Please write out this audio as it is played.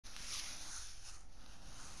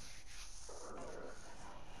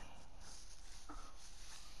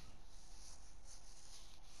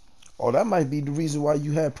Oh, that might be the reason why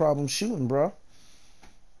you had problems shooting, bro.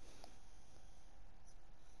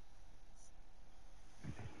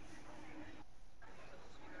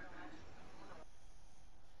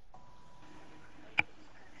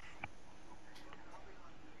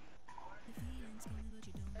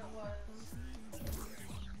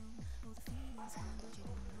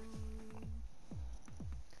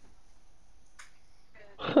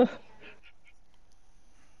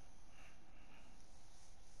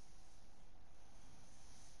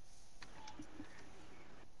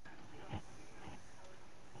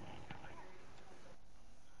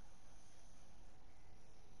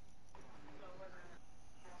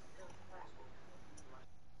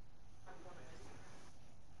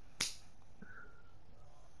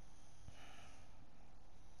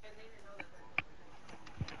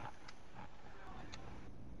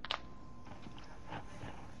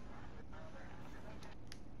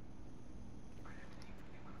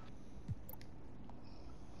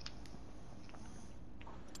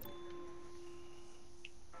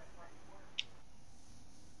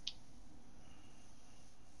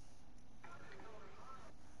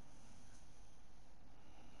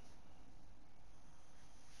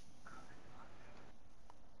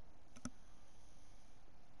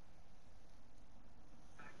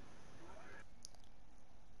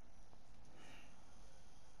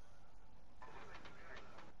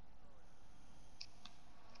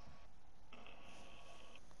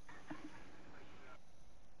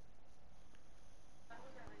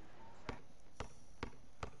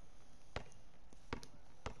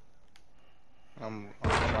 I'm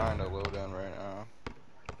trying to load in right now.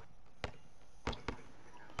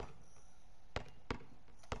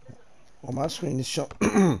 On my screen, it's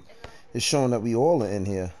it's showing that we all are in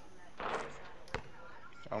here.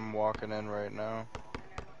 I'm walking in right now.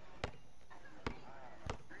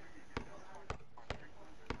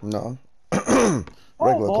 No. Oh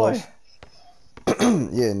Regular boy. close.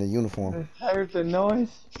 Yeah, in the uniform. I heard the noise.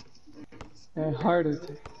 And heart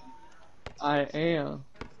attack. I am.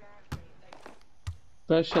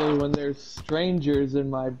 Especially when there's strangers in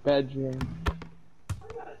my bedroom.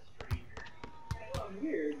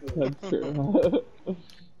 That's true.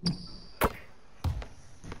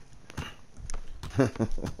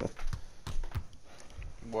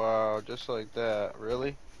 Wow, just like that,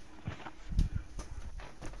 really?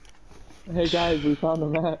 Hey guys, we found a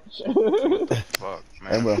match. What the fuck,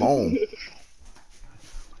 man? And we're home.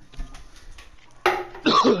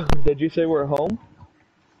 Did you say we're home?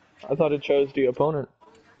 I thought it chose the opponent.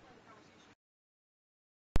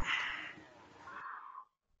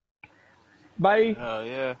 Bye. Hell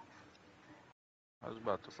yeah. I was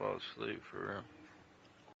about to fall asleep for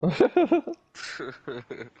real.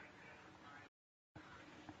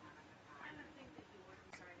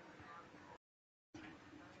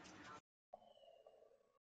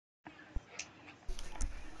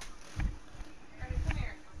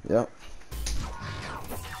 Yep.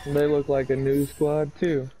 They look like a new squad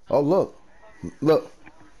too. Oh, look. Look.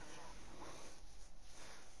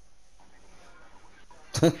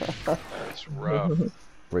 That's rough.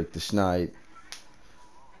 Break the schneid.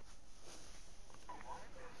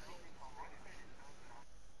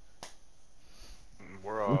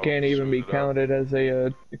 We're You all can't even be suited up. counted as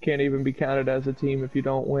a you can't even be counted as a team if you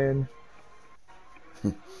don't win.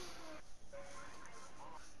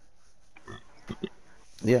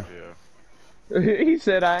 Yeah. Yeah. He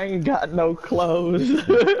said I ain't got no clothes.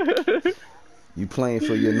 You playing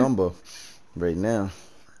for your number right now.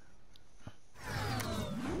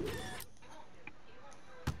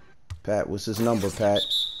 Pat, what's his number, Pat?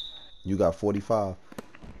 You got 45.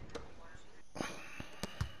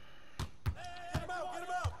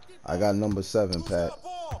 I got number 7, Pat.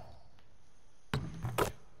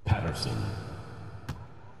 Patterson.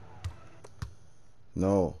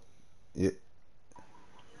 No. Yeah.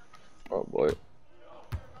 Oh boy.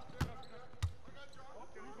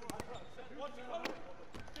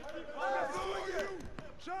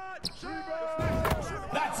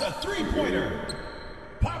 That's a three-pointer.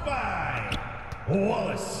 Popeye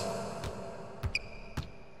Wallace.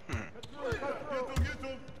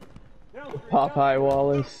 Popeye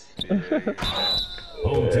Wallace.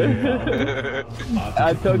 Home team foul.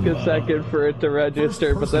 I took a second for it to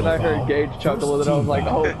register, but then I heard Gage chuckle and I was like,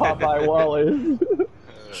 oh, Popeye Wallace.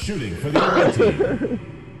 Shooting for the red team.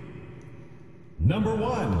 Number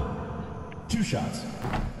 1. 2 shots.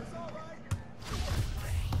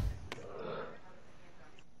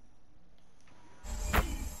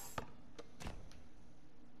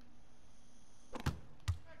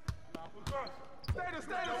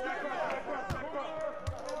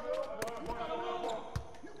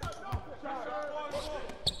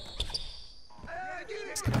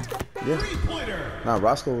 Yeah. Three-pointer. Nah,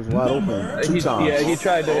 Roscoe was wide open 2 times. Yeah, he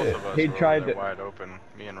tried Both to. of us He were tried really to. wide open.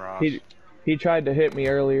 Me and Ross. He tried to hit me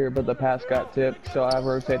earlier, but the pass got tipped, so I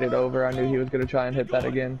rotated over. I knew he was gonna try and hit that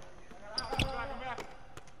again.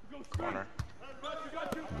 Corner.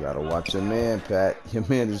 You gotta watch your man, Pat. Your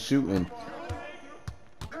man is shooting.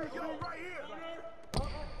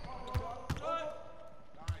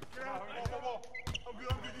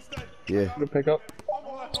 Yeah. Good pick up.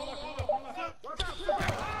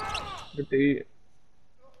 Good D.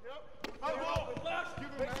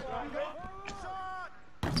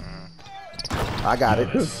 I got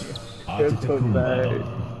it. Good putback.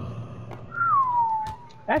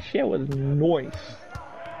 That shit was nice.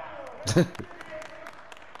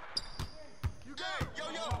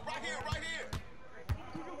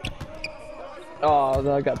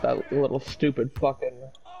 Oh, I got that little stupid fucking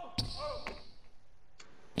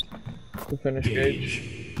to finish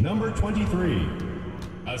Gage. Number 23.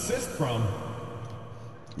 Assist from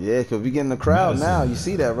Yeah, because we get in the crowd now. You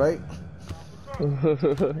see that, right?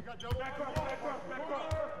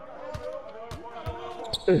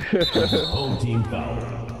 home team foul.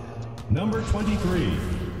 Number 23.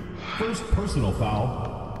 First personal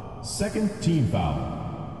foul. Second team foul.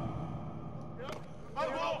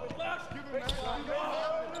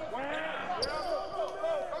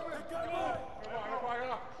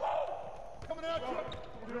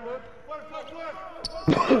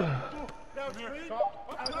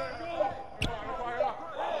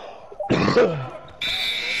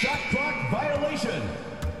 Shot clock violation.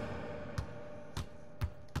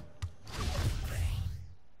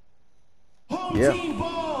 Home Yeah. team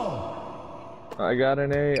ball. I got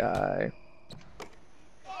an AI.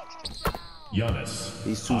 Giannis.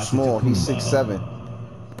 He's too small. He's 6'7".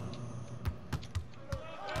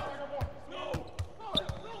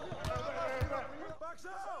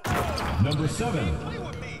 Number 7.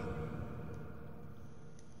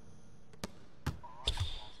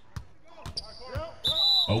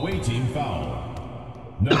 Away team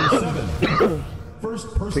foul. Number 7. First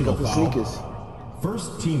Pick personal up the foul. sneakers.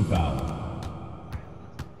 First team foul.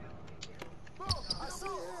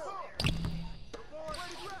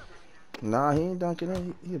 Nah, he ain't dunking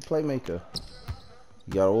it. He a playmaker.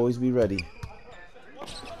 You gotta always be ready.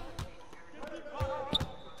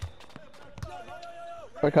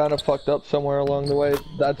 I kind of fucked up somewhere along the way.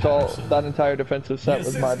 That's all. That entire defensive set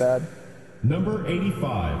was my bad. Number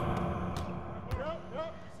 85.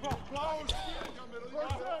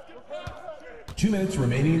 Two minutes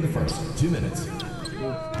remaining in the first. 2 minutes.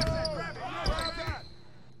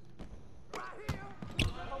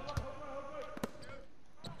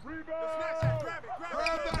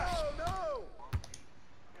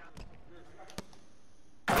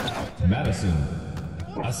 Madison.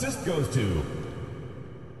 Assist goes to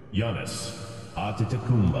Giannis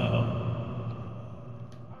Antetokounmpo.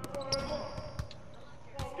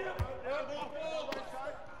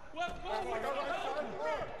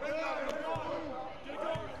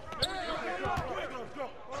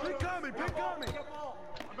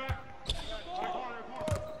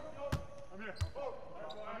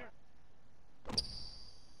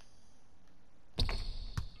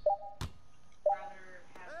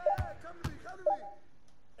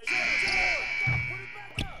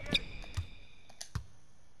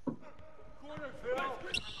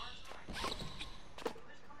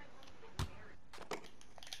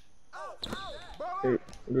 Hey,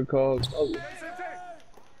 good call. Oh.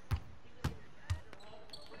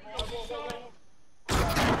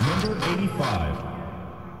 Number 85.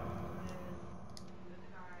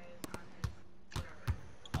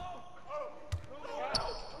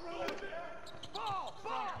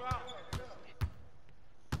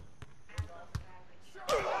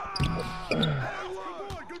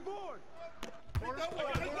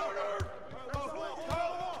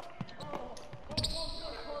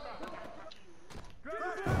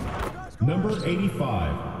 Number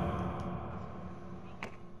 85.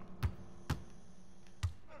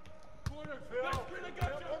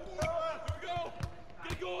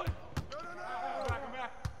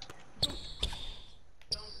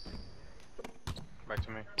 Back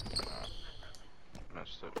to me.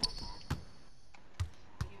 Missed it.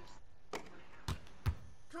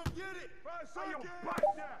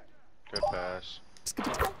 Good pass.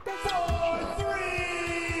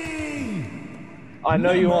 I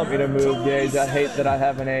know you want me to move, Gage. I hate that I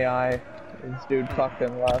have an AI. This dude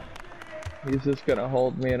fucking left. He's just gonna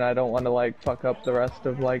hold me, and I don't want to like fuck up the rest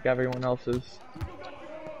of like everyone else's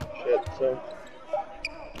shit. So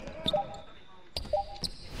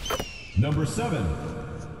Number 7.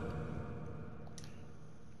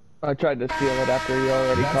 I tried to steal it after he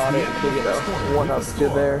already That's caught the it end to of the get first quarter a with the 1-up to score.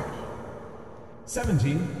 there.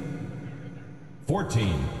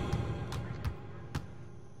 17-14.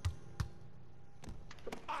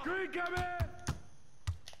 Screen coming!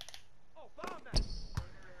 Oh, bomb that!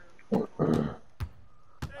 Hey,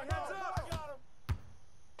 heads up! I got him!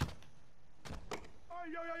 Oh,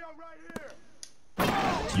 yo, right here!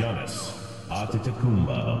 Giannis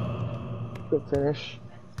Antetokounmpo. Good finish.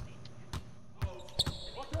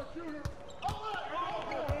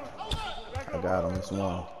 I got him. It's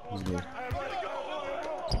one. He's me.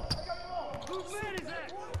 Whose man is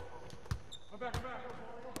that? I'm back.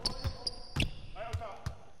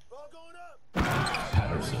 Ball going up!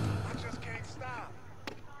 Patterson. I just can't stop.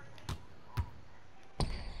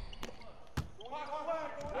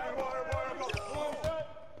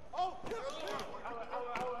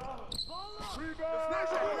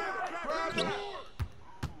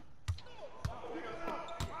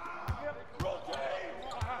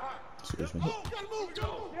 Excuse me.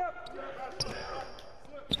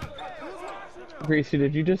 Greasy,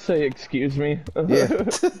 did you just say excuse me? Yeah.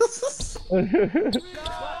 It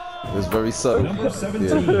was very subtle. Number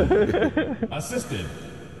 17. Yeah. Assisted.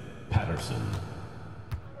 Patterson.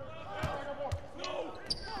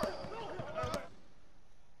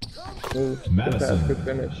 Good Madison. pass, good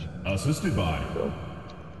finish. Assisted by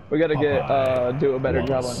We gotta get Popeye. do a better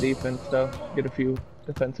job on Wallace. defense though. Get a few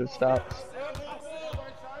defensive stops.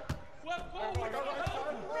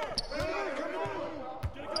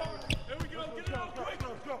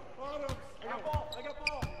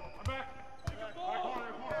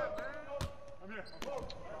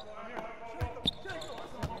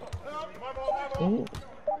 Ooh.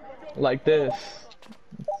 Like this.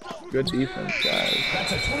 Good defense, guys.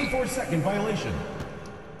 That's a 24-second violation.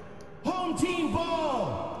 Home team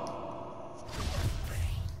ball.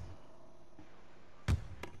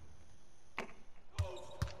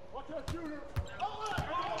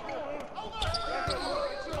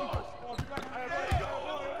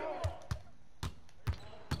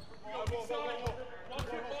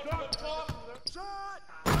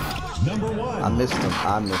 Number 1. I missed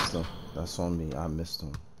him. That's on me. I missed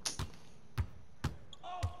him.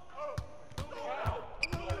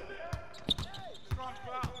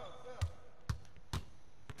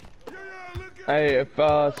 Hey, if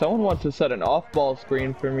someone wants to set an off-ball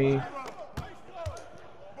screen for me,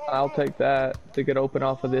 I'll take that to get open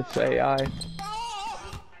off of this AI.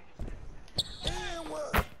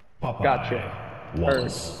 Popeye. Gotcha.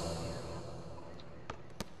 Wallace.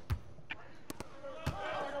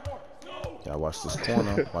 Yeah, watch this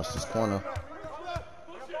corner. Watch this corner.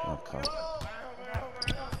 Okay.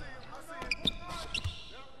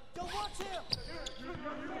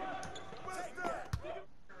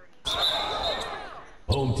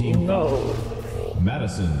 Home team No. foul.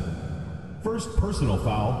 Madison. First personal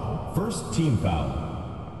foul. First team foul.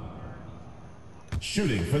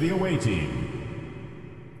 Shooting for the away team.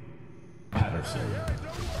 Patterson.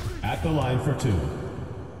 At the line for 2.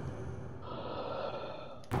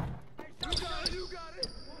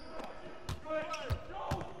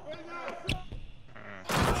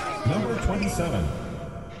 Number 27.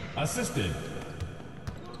 Assisted.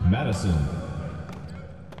 Madison.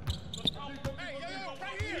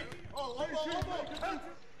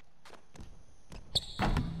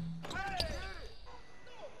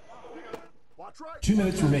 Right. 2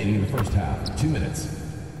 minutes remaining in the first half. 2 minutes.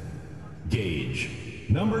 Gage.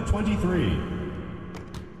 Number 23.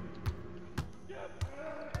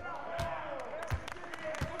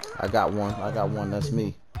 I got one. That's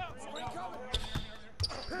me.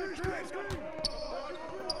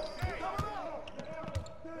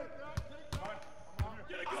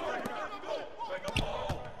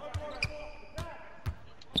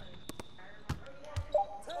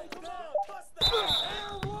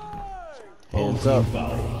 Hands up.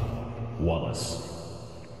 Foul. Wallace.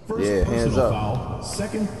 First Yeah, hands personal up. foul.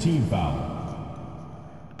 Second team foul.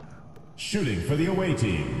 Shooting for the away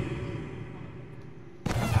team.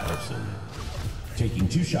 Patterson. Taking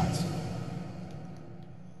 2 shots.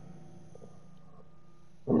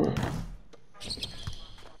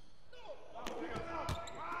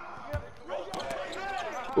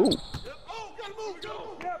 Ooh.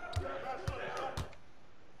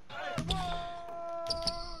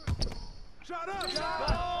 Shut up! Hey,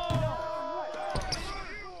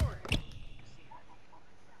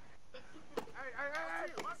 I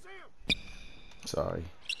see him! Sorry.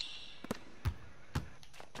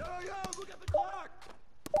 Yo, look at the clock!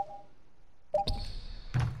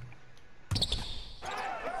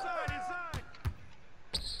 Inside!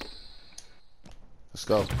 Let's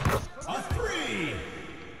go. A 3.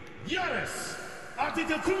 Giannis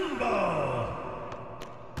Antetokounmpo.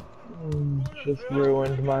 Just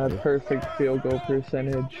ruined my perfect field goal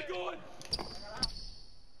percentage.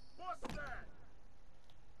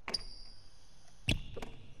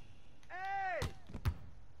 Hey!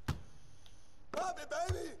 Pop it,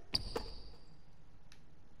 baby!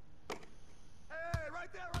 Hey, right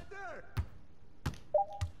there, right there!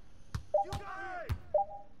 You got it!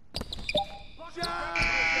 Shot!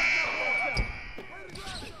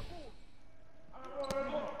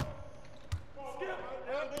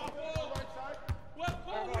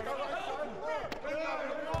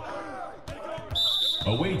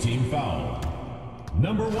 Away team foul.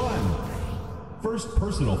 Number 1. First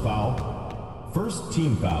personal foul. First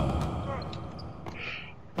team foul.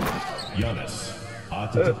 Giannis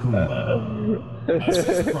Antetokounmpo.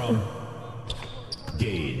 Assist from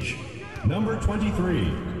Gage. Number 23.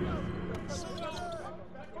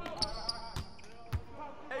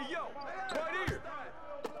 Hey, yo! Right here!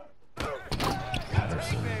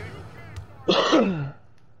 Patterson.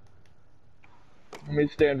 Let me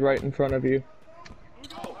stand right in front of you.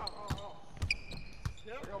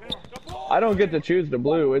 I don't get to choose the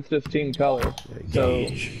blue, it's just team color. So,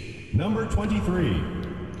 Gage. Number 23.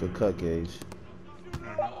 Good cut, Gage.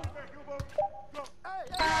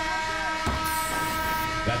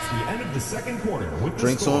 That's the end of the second quarter with the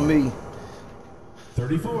Drinks score. on me.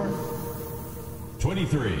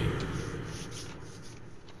 34-23.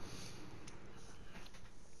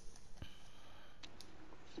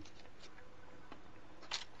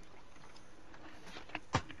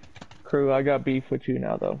 Crew, I got beef with you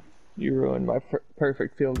now, though. You ruined my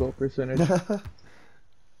perfect field goal percentage. Shot!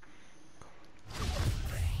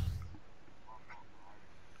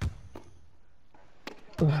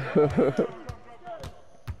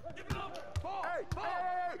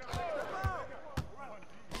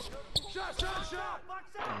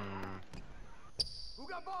 Who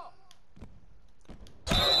got ball?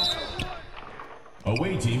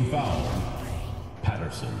 Away team foul.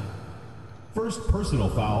 Patterson. First personal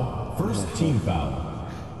foul. First team foul.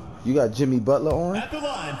 You got Jimmy Butler on? At the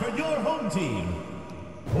line for your home team,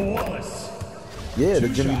 Wallace. Yeah, the Two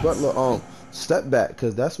Jimmy shots. Butler step back,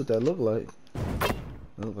 because that's what that looked like.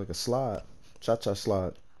 It looked like a slide. Cha-cha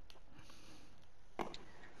slide.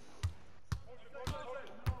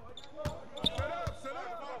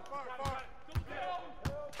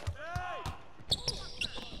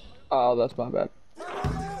 Oh, that's my bad.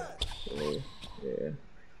 Yeah.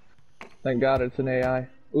 Thank God it's an AI.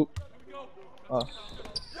 Oop. Oh.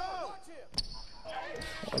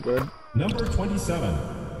 All good. Number 27.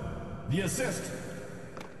 The assist.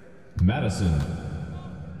 Madison.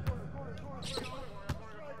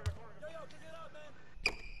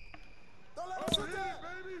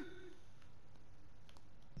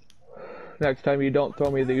 Next time you don't throw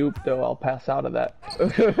me the oop, though, I'll pass out of that.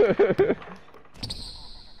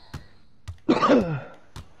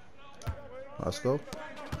 Let's go.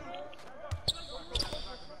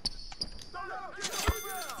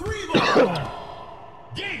 Three ball.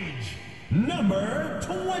 Gage. Number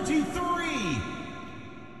 23.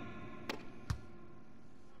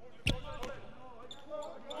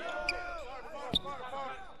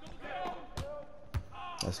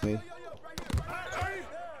 That's me.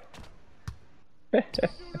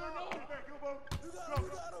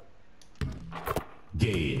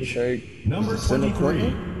 Gage. Okay. Number Is this in the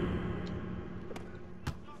 23.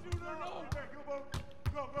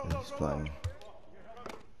 He's playing.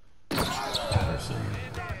 Patterson.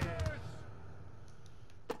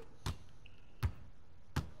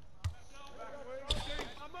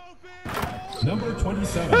 Number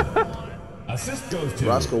 27. Assist goes to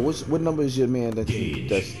Roscoe, what number is your man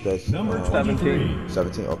Gage. that's Number 23.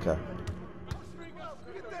 17? Okay.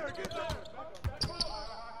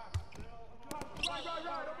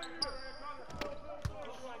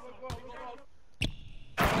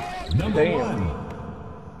 Number Damn. 1.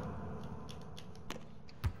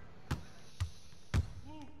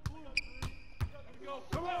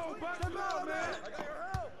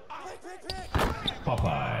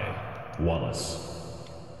 Popeye Wallace.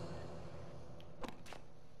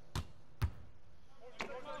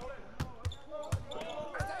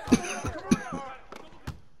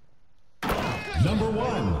 Number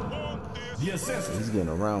 1. The assist. He's getting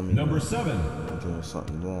around me. Number man. 7. I'm doing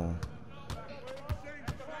something wrong.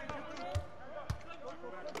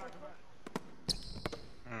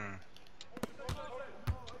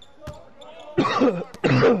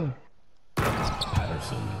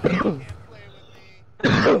 Patterson.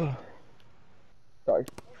 Sorry.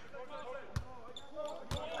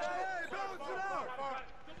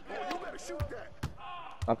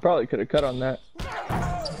 I probably could have cut on that.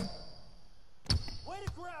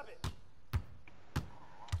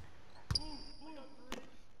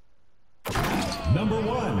 Number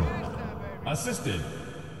 1. Assisted.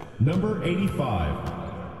 Number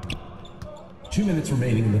 85. 2 minutes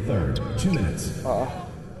remaining in the third. 2 minutes.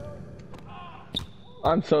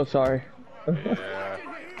 I'm so sorry.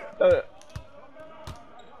 Yeah.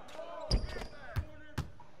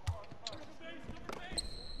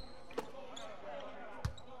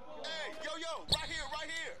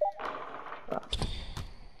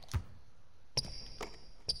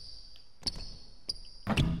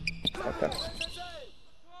 Okay.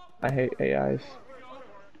 I hate AIs.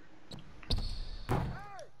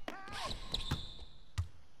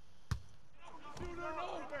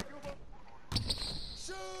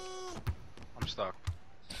 I'm stuck.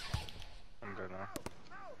 I'm good now.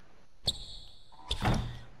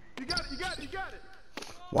 You got it, you got it, you got it.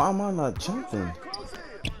 Why am I not jumping? Close in.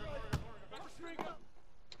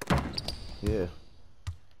 Yeah.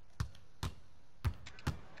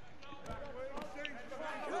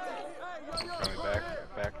 Coming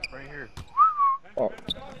back right here. Oh,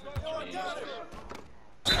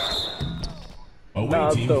 Away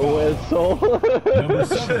not team the foul. whistle. Number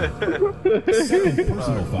 7. Second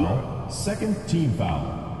personal foul. Second team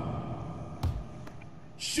foul.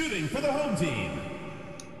 Shooting for the home team.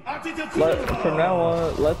 From now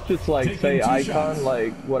on, let's just like Taking say 2 icon, shots.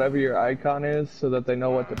 like whatever your icon is, so that they know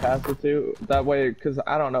what to pass it to. That way, because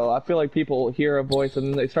I don't know, I feel like people hear a voice and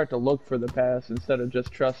then they start to look for the pass instead of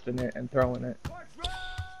just trusting it and throwing it.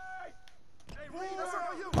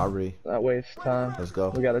 I re. That wastes time. Let's go.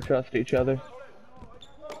 We gotta trust each other.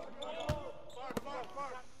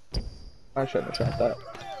 I shouldn't have shot that.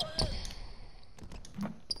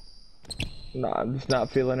 Nah, I'm just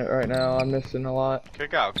not feeling it right now. I'm missing a lot.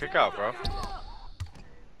 Kick out, bro.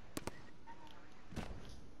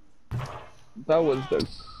 That was the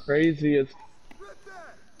craziest.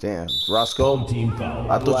 Damn, Home Roscoe. team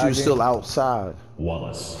foul. I thought you were Lagging. still outside.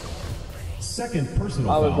 Wallace. Second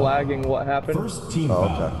personal I was foul. lagging. What happened? First team Oh,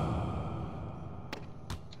 foul. okay.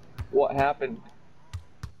 What happened?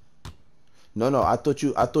 No, I thought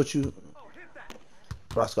you,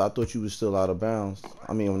 Roscoe, I thought you were still out of bounds.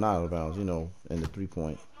 I mean, not out of bounds, you know, in the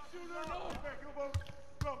 3-point.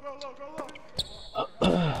 I'm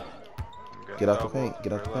getting Get out the doubled. paint,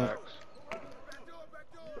 get out the paint. Relax.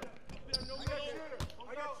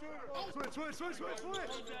 Switch.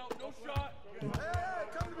 No shot. Hey,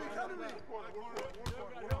 come to me.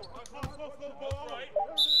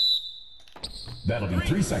 That'll be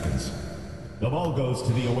 3 seconds. The ball goes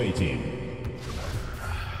to the away team.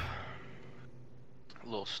 A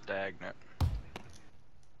little stagnant.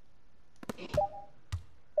 Hey,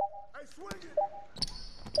 swing it.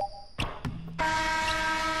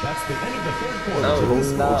 That's the end of the third quarter. That was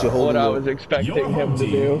Would not you hold what him I up? was expecting Your him home to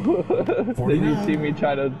team. do. Did you 49. see me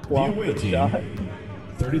try to The block away the team. shot?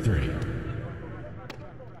 33.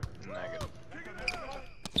 Negative.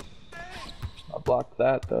 I blocked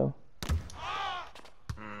that though.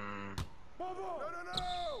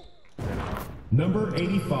 No. Number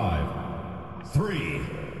 85. 3.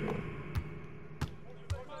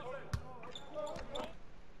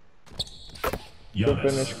 Good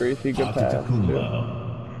finish, Greasy. Good pass.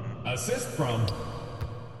 Antetokounmpo. Assist from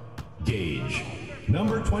Gage.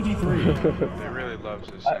 Number 23. They really loves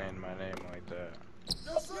just saying my name like that.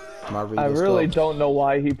 My re, I let's really go. don't know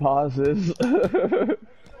why he pauses. It's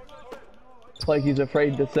like he's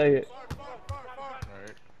afraid to say it.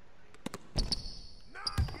 Right?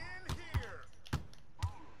 Not in here.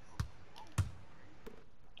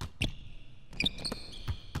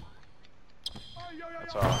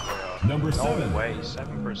 That's all. Way off. Number 7. No way,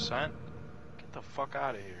 7%? Get the fuck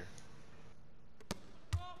out of here.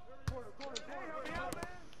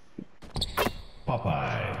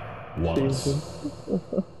 Popeye. Wallace.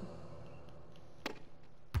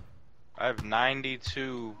 I have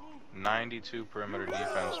 92 perimeter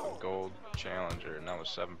defense with gold challenger, and that was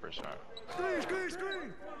 7%.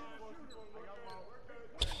 Screen.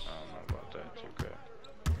 I don't know about that, 2K.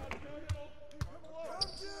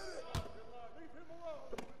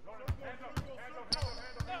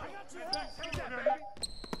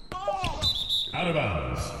 Out of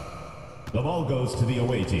bounds. The ball goes to the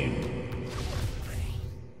away team.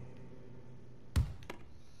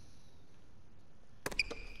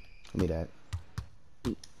 Give me that.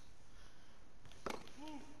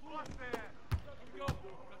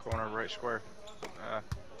 Corner right square.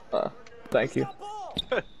 Thank you.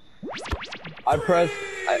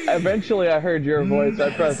 Eventually I heard your voice.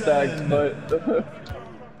 I pressed X, but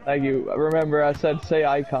thank you. Remember, I said say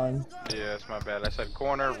icon. Yeah, that's my bad. I said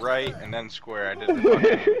corner, right, and then square. I did the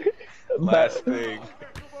fucking last thing.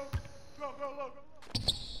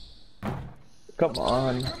 Come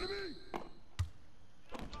on.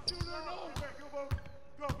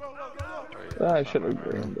 I should have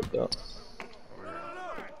groomed it though.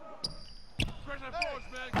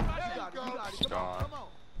 It's gone.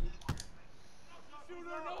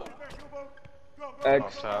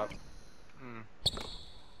 X. Up top.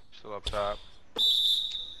 Still up top.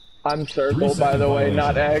 I'm circle, by the way,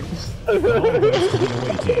 not X.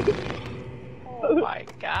 Oh my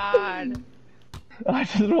god. I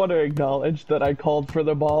just want to acknowledge that I called for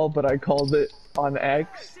the ball, but I called it on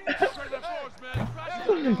X.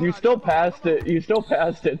 You still passed it. You still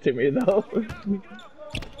passed it to me, though.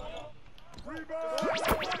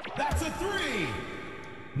 That's a 3.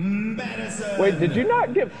 Madison. Wait, did you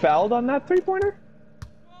not get fouled on that three-pointer?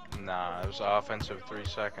 Nah, it was offensive 3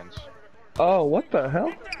 seconds. Oh, what the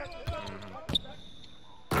hell?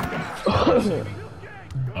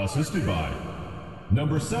 Assisted by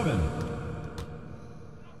number 7.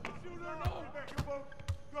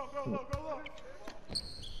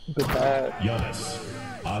 Good bad. Giannis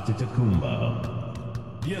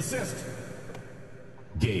Antetokounmpo. The assist.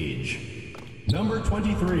 Gage. Number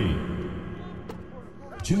 23.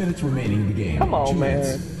 2 minutes remaining in the game. Come on, 2 man.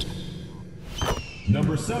 minutes.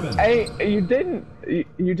 Number 7. Hey, you didn't.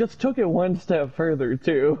 You just took it one step further,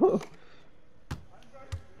 too.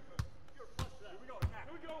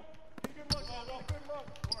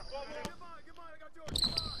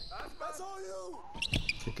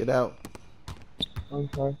 Check it out. I'm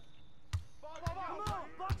sorry.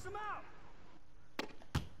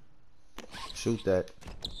 Shoot that.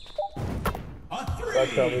 A 3.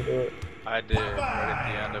 That's how we do it. I did, right at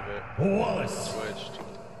the end of it. Wallace. Switched.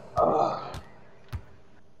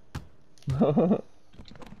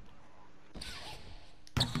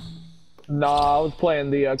 Nah, I was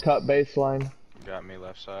playing the cut baseline. Got me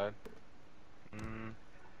left side.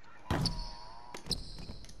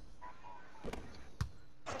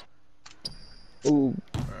 Ooh,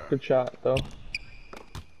 good shot though.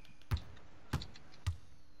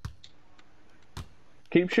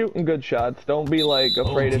 Keep shooting good shots. Don't be like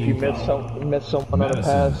afraid if you miss someone on a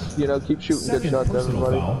pass. You know, keep shooting good Second shots, personal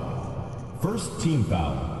everybody. foul. First team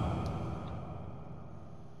foul.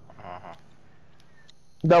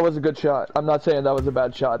 That was a good shot. I'm not saying that was a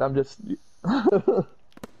bad shot. I'm just.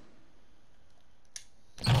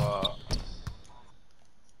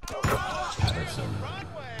 Patterson.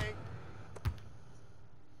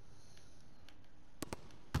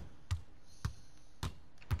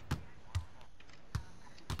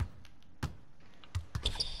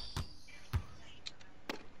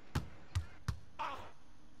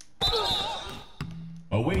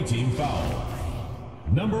 Away team foul.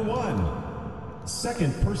 Number 1.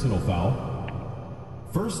 Second personal foul.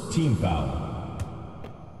 First team foul.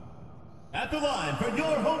 At the line for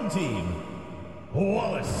your home team,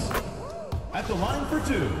 Wallace. At the line for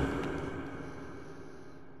 2.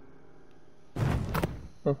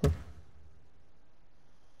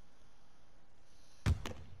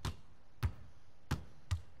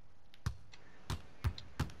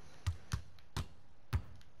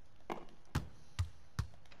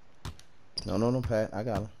 No, Pat. I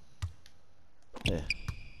got him. Yeah.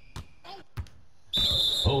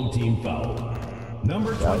 Home team foul.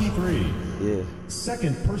 Number 23. Yeah.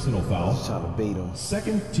 Second personal foul. Trying to bait him.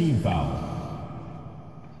 Second team foul.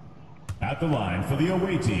 At the line for the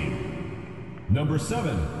away team, number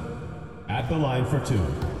 7. At the line for 2.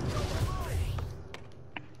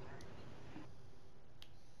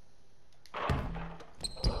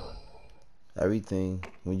 Everything.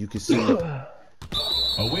 When you can see,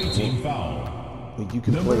 Away team foul. when you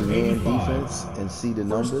can Number play man 85. defense and see the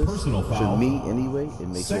First numbers, personal foul. for me anyway, it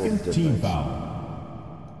makes all the Second difference. team foul.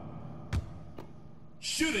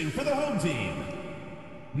 Shooting for the home team,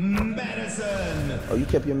 Madison. Oh, you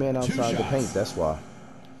kept your man outside the shots. paint. That's why.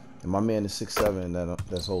 And my man is 6'7",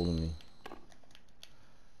 that's holding me.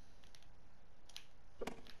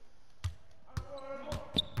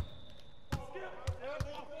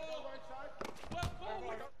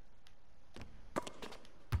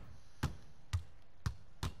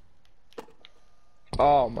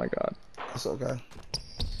 Oh my god. It's okay.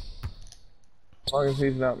 As long as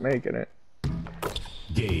he's not making it.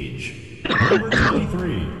 Gage, number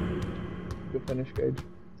 23. Good finish, Gage.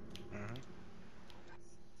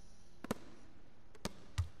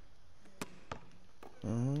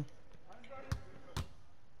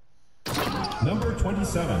 Number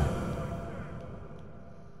 27.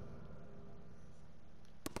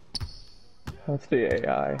 That's the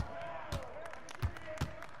AI.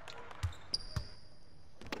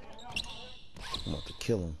 I'm about to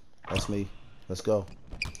kill him. That's me. Let's go.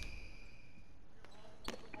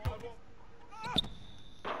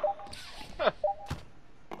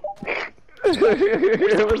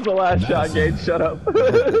 It was the last shot, Gage. Shut up.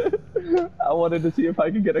 I wanted to see if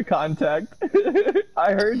I could get a contact.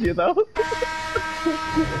 I heard you though.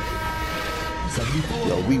 74.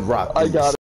 Yo, we rock. I got it.